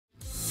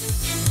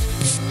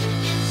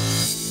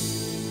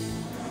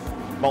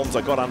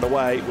Monza got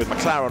underway with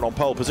McLaren on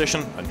pole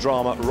position and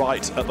drama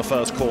right at the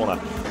first corner,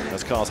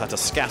 as cars had to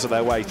scatter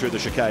their way through the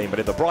chicane. But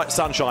in the bright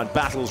sunshine,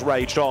 battles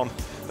raged on.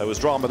 There was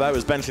drama though,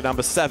 as Bentley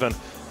number 7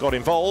 got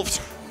involved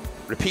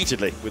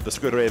repeatedly with the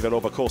Scuderia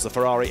Villorba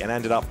Ferrari and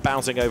ended up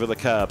bouncing over the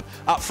curb.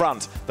 Up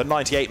front, the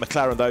 98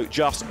 McLaren, though,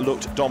 just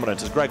looked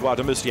dominant as Gregoire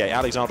de Moustier,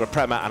 Alexandre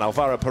Premat and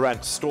Alvaro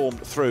Parent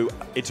stormed through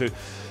into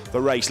the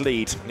race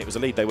lead. And it was a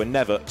lead they were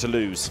never to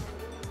lose.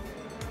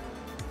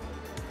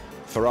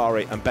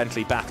 Ferrari and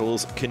Bentley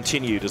battles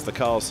continued as the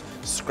cars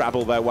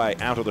scrabbled their way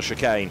out of the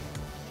chicane.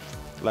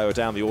 Lower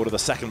down the order, the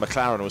second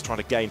McLaren was trying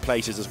to gain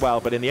places as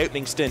well, but in the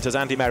opening stint, as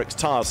Andy Merrick's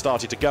tyres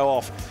started to go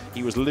off,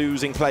 he was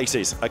losing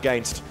places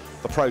against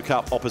the Pro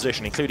Cup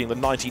opposition, including the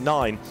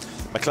 99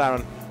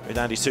 McLaren with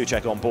Andy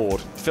Soucek on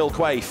board. Phil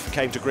Quaife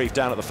came to grief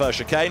down at the first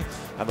chicane,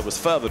 and there was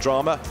further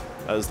drama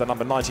as the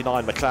number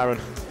 99 McLaren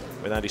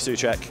with Andy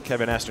Soucek,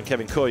 Kevin Aston and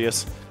Kevin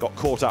Koulias got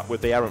caught up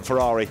with the errant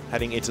Ferrari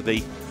heading into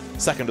the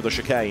second of the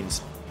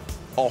chicanes.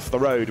 Off the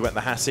road went the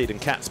Hassid and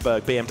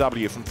Katzberg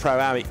BMW from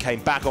Pro-Am. It came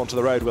back onto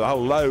the road with a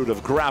whole load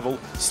of gravel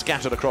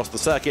scattered across the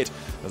circuit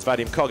as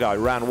Vadim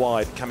Kogai ran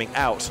wide, coming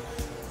out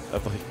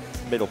of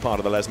the middle part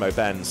of the Lesmo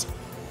Benz.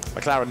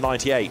 McLaren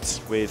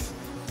 98 with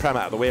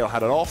Premat at the wheel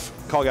had an off.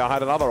 Kogai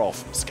had another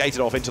off, skated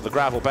off into the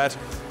gravel bed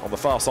on the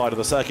far side of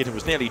the circuit and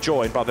was nearly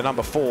joined by the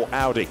number 4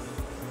 Audi.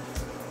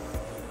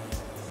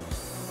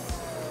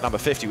 Number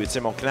 50 with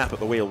Simon Knapp at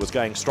the wheel was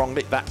going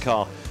strongly. That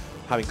car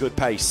having good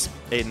pace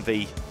in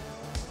the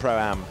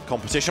Pro-Am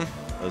competition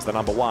as the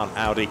number 1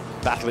 Audi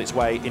battled its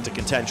way into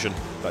contention,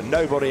 but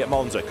nobody at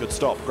Monza could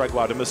stop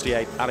Gregoire de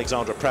Moustier,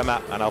 Alexandre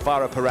Premat and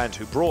Alvaro Parent,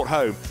 who brought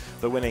home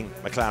the winning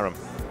McLaren.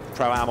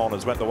 Pro-Am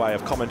honours went the way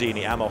of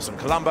Comandini, Amos and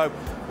Colombo,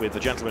 with the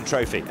Gentleman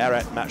Trophy,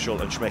 Eret, Matchell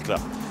and Schmickler.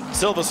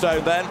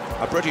 Silverstone then,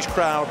 a British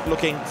crowd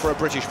looking for a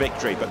British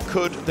victory, but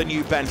could the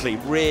new Bentley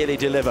really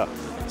deliver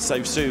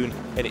so soon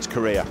in its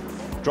career?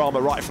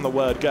 Drama right from the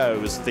word go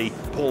as the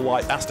Paul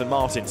White Aston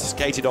Martin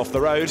skated off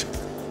the road.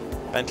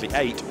 Bentley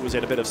 8 was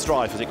in a bit of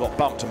strife as it got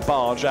bumped and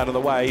barged out of the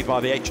way by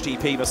the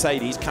HTP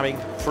Mercedes coming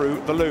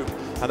through the loop.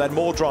 And then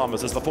more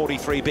dramas as the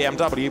 43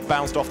 BMW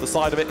bounced off the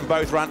side of it and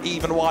both ran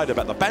even wider.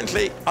 But the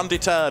Bentley,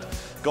 undeterred,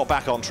 got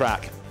back on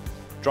track.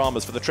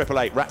 Dramas for the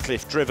 888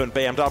 Ratcliffe-driven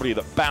BMW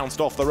that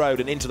bounced off the road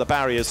and into the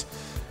barriers.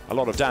 A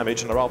lot of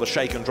damage and a rather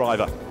shaken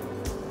driver.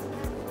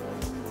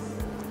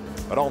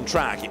 But on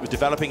track, it was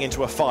developing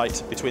into a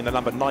fight between the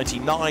number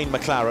 99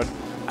 McLaren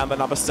and the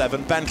number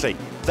 7 Bentley.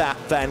 That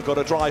then got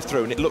a drive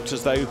through, and it looked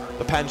as though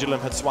the pendulum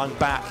had swung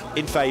back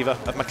in favour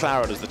of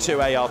McLaren as the 2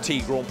 ART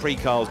Grand Prix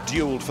cars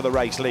duelled for the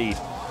race lead.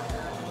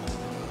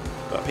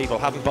 But people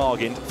hadn't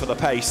bargained for the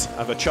pace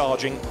of a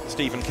charging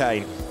Stephen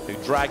Kane, who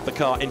dragged the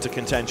car into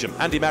contention.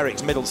 Andy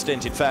Merrick's middle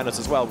stint, in fairness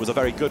as well, was a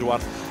very good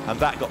one, and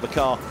that got the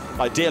car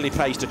ideally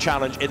placed to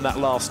challenge in that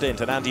last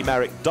stint, and Andy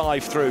Merrick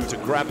dived through to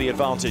grab the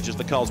advantage as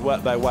the cars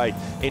worked their way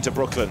into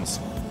Brooklands.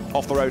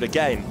 Off the road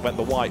again went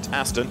the white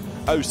Aston,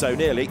 oh so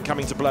nearly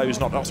coming to blows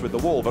not just with the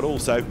wall but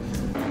also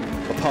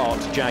the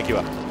parked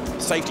Jaguar.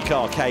 Safety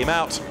car came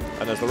out,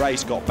 and as the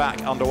race got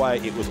back underway,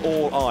 it was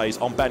all eyes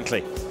on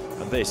Bentley,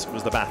 and this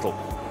was the battle.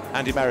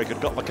 Andy Merrick had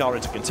got the car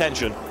into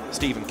contention.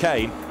 Stephen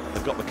Kane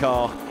had got the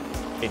car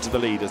into the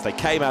lead as they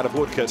came out of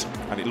Woodcote,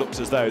 and it looked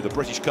as though the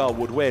British car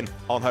would win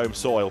on home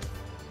soil.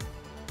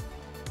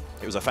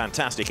 It was a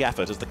fantastic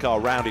effort as the car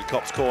rounded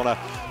Copse Corner.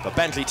 The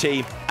Bentley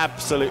team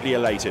absolutely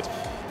elated.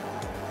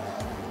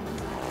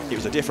 It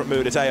was a different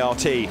mood at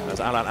ART as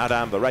Alan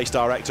Adam, the race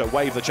director,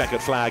 waved the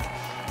checkered flag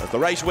as the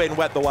race win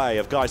went the way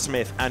of Guy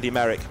Smith, Andy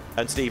Merrick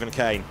and Stephen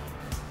Kane.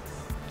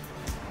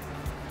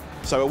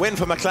 So a win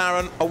for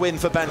McLaren, a win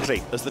for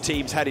Bentley as the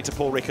teams headed to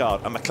Paul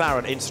Ricard, and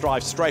McLaren in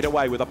strife straight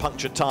away with a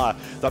punctured tyre.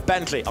 The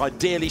Bentley,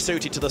 ideally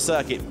suited to the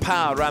circuit,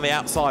 powered around the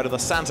outside of the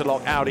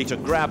Santalock Audi to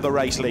grab the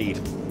race lead.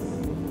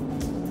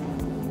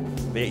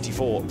 The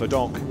 84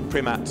 Verdonk,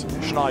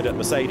 Primat, Schneider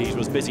Mercedes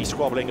was busy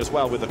squabbling as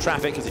well with the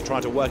traffic as it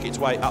tried to work its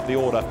way up the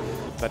order,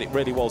 but it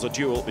really was a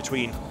duel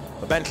between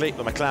the Bentley,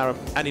 the McLaren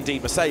and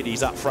indeed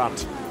Mercedes up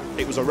front.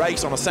 It was a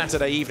race on a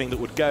Saturday evening that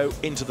would go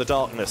into the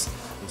darkness,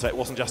 and so it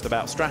wasn't just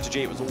about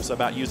strategy, it was also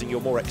about using your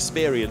more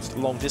experienced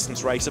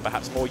long-distance racer,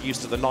 perhaps more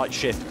used to the night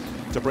shift,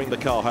 to bring the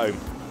car home.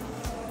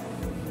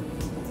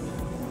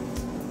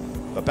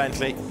 The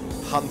Bentley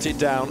hunted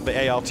down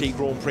the ART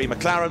Grand Prix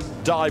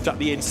McLaren, dived up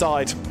the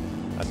inside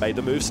and made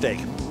the move stick.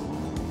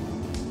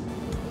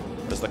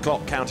 As the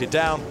clock counted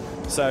down,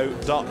 so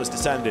darkness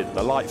descended,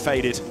 the light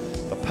faded,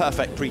 the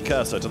perfect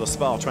precursor to the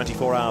Spa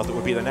 24 hours that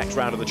would be the next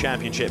round of the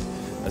championship,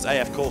 as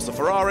AF Corsa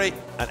Ferrari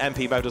and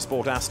MP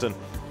Motorsport Aston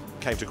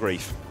came to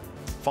grief.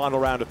 Final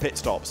round of pit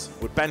stops.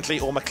 Would Bentley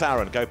or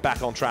McLaren go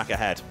back on track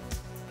ahead?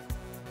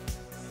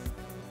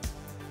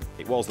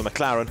 It was the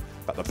McLaren,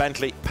 but the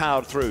Bentley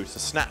powered through to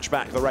snatch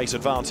back the race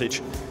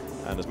advantage,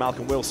 and as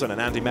Malcolm Wilson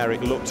and Andy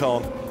Merrick looked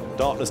on,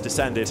 darkness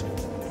descended,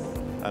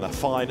 and a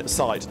fine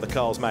sight the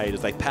cars made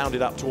as they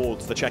pounded up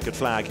towards the checkered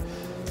flag.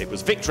 It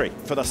was victory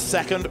for the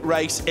second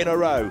race in a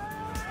row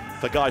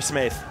for Guy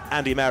Smith,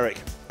 Andy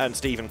Merrick and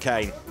Stephen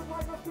Kane.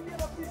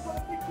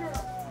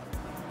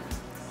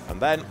 And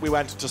Then we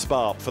went to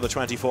Spa for the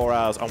 24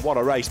 hours, and what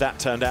a race that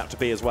turned out to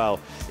be as well.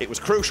 It was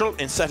crucial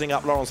in setting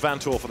up Laurens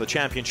Vanthoor for the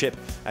championship,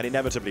 and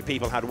inevitably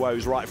people had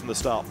woes right from the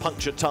start.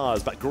 Punctured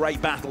tyres, but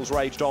great battles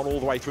raged on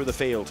all the way through the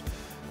field.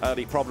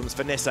 Early problems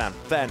for Nissan.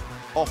 Then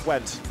off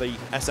went the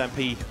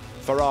SMP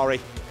Ferrari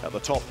at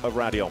the top of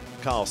Radion.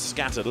 Cars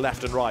scattered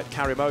left and right.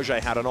 Carimoge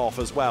had an off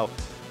as well,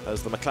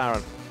 as the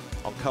McLaren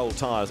on cold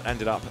tyres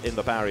ended up in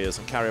the barriers,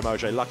 and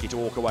Carimoge lucky to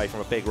walk away from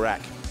a big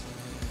wreck.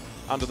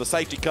 Under the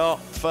safety car,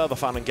 further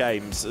fun and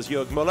games as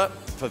Jürg Müller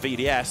for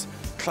VDS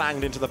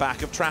clanged into the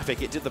back of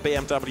traffic. It did the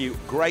BMW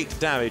great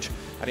damage,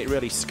 and it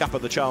really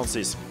scuppered the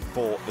chances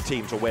for the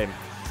team to win.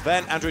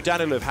 Then Andrew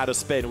Danilov had a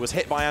spin, was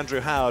hit by Andrew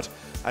Howard,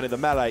 and in the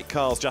melee,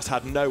 cars just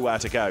had nowhere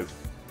to go.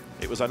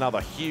 It was another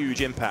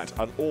huge impact,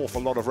 an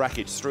awful lot of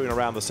wreckage strewn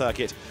around the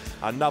circuit.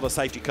 Another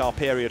safety car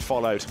period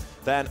followed.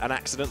 Then an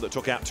accident that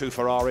took out 2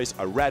 Ferraris,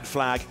 a red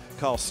flag,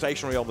 cars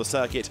stationary on the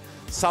circuit.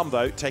 Some,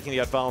 though, taking the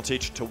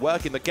advantage to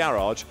work in the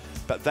garage,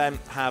 but then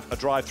have a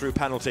drive-through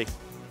penalty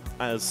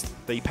as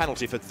the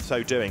penalty for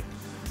so doing.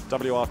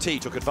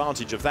 WRT took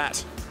advantage of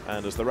that,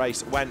 and as the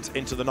race went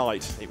into the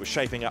night, it was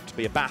shaping up to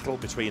be a battle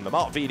between the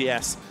Mark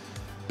VDS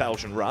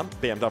Belgian run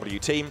BMW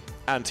team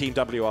and Team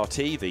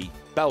WRT, the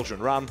Belgian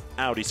run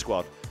Audi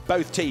squad.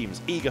 Both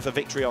teams eager for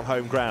victory on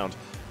home ground.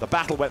 The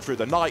battle went through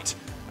the night,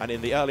 and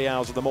in the early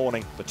hours of the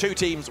morning, the two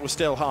teams were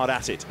still hard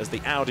at it as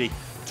the Audi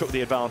took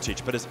the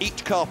advantage. But as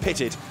each car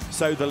pitted,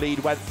 so the lead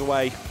went the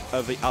way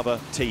of the other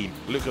team.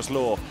 Lucas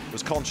Law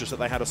was conscious that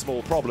they had a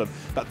small problem,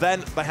 but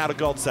then they had a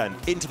godsend.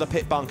 Into the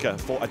pit bunker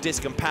for a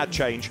disc and pad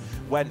change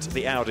went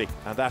the Audi,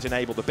 and that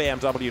enabled the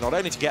BMW not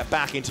only to get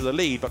back into the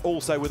lead, but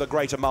also with a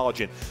greater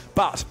margin.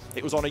 But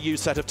it was on a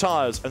used set of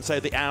tyres, and so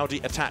the Audi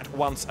attacked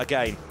once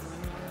again.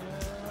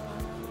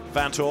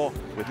 Vanthoor,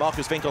 with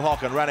Marcus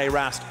Winkelhock and René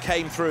Rast,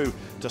 came through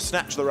to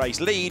snatch the race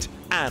lead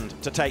and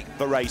to take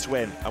the race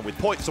win. And with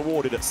points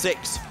awarded at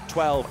 6,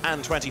 12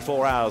 and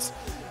 24 hours,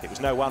 it was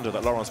no wonder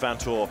that Laurens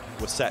Vanthoor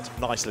was set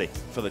nicely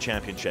for the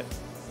championship.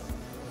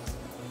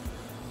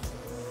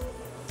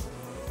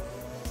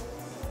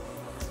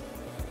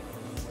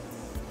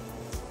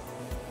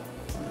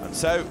 And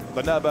so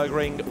the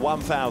Nürburgring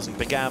 1000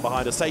 began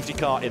behind a safety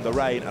car in the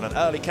rain and an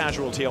early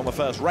casualty on the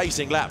first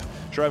racing lap,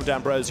 Jerome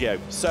D'Ambrosio.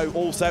 So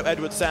also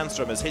Edward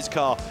Sandstrom, as his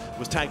car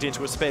was tagged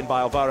into a spin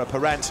by Alvaro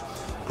Parent.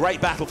 Great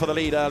battle for the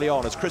lead early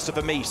on as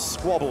Christopher Mies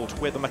squabbled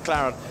with the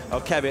McLaren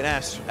of Kevin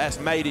S. S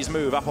made his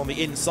move up on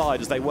the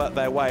inside as they worked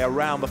their way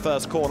around the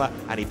first corner,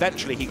 and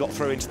eventually he got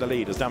through into the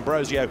lead as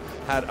D'Ambrosio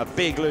had a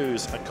big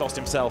lose and cost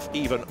himself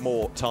even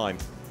more time.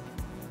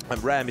 A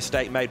rare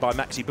mistake made by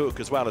Maxi Buch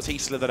as well, as he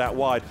slithered out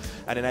wide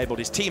and enabled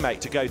his teammate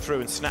to go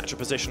through and snatch a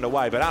position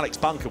away. But Alex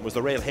Buncombe was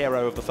the real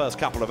hero of the first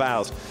couple of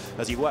hours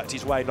as he worked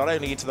his way not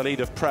only into the lead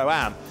of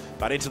Pro-Am,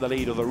 but into the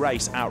lead of the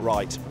race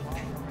outright.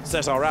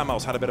 Cesar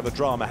Ramos had a bit of a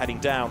drama heading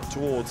down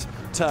towards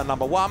turn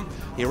number 1.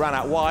 He ran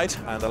out wide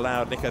and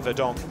allowed Nico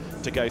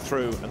Verdonk to go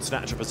through and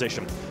snatch a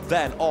position.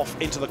 Then off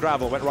into the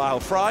gravel went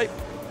Rahel Frey.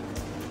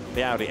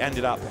 The Audi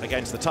ended up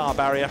against the tyre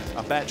barrier,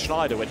 and Bernd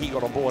Schneider, when he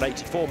got on board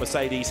 84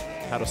 Mercedes,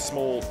 had a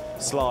small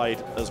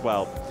slide as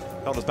well.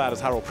 Not as bad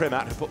as Harold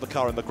Primat, who put the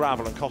car in the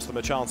gravel and cost them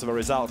a chance of a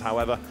result,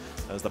 however,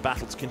 as the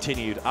battles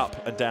continued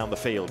up and down the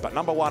field. But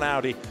number 1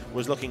 Audi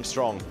was looking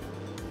strong.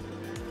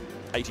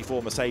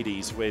 84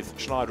 Mercedes with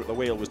Schneider at the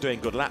wheel was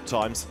doing good lap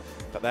times,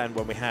 but then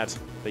when we had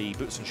the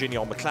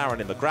Boutsen-Gignon McLaren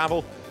in the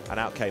gravel and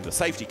out came the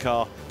safety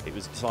car, it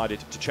was decided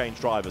to change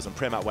drivers and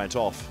Primat went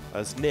off,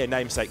 as near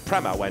namesake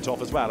Premat went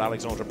off as well,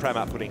 Alexandre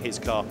Premat putting his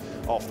car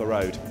off the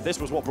road. This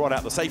was what brought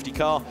out the safety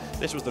car.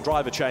 This was the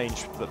driver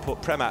change that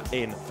put Premat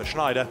in for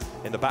Schneider.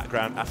 In the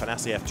background,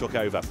 Afanasiev took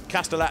over.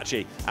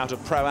 Castellacci, out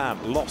of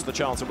Pro-Am, lost the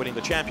chance of winning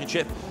the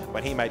championship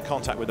when he made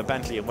contact with the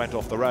Bentley and went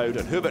off the road,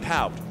 and Hubert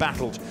Haupt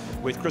battled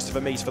with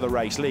Christopher Mies for the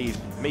race lead.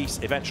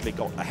 Mies eventually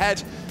got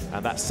ahead,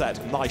 and that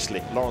set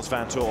nicely Laurens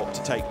Vanthoor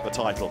to take the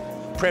title.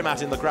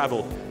 Primat in the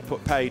gravel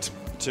put paid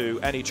to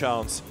any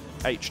chance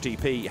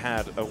HTP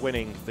had of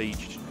winning the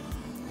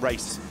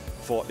race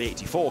for the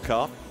 84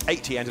 car.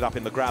 80 ended up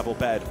in the gravel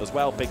bed as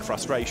well. Big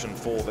frustration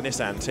for the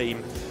Nissan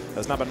team,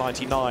 as number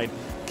 99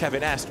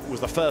 Kevin Est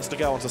was the first to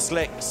go onto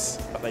slicks,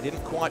 but they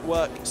didn't quite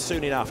work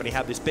soon enough, and he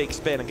had this big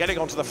spin, and getting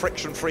onto the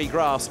friction-free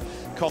grass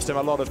cost him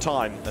a lot of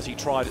time as he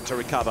tried to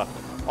recover.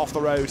 Off the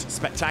road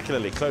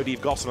spectacularly,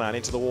 Claude-Yves Gosselin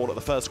into the wall at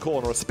the first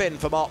corner, a spin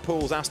for Mark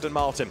Poole's Aston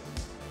Martin.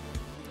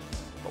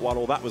 But while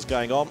all that was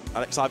going on,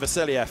 Alexei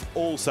Vasiliev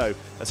also,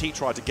 as he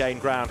tried to gain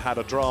ground, had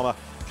a drama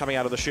coming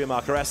out of the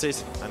Schumacher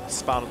S's and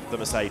spun the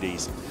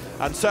Mercedes.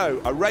 And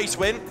so, a race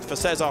win for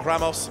Cesar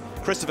Ramos,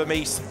 Christopher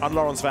Mies and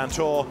Laurens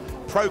Vanthoor.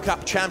 Pro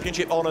Cup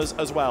Championship honours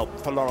as well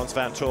for Laurens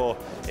Vanthoor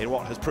in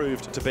what has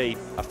proved to be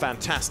a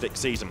fantastic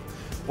season.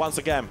 Once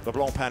again, the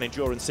Blancpain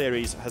Endurance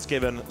Series has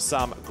given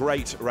some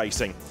great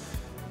racing.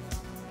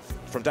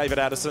 From David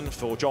Addison,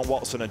 for John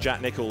Watson and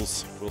Jack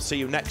Nicholls, we'll see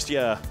you next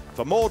year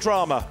for more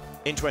drama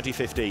in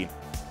 2015.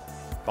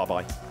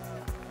 Bye-bye.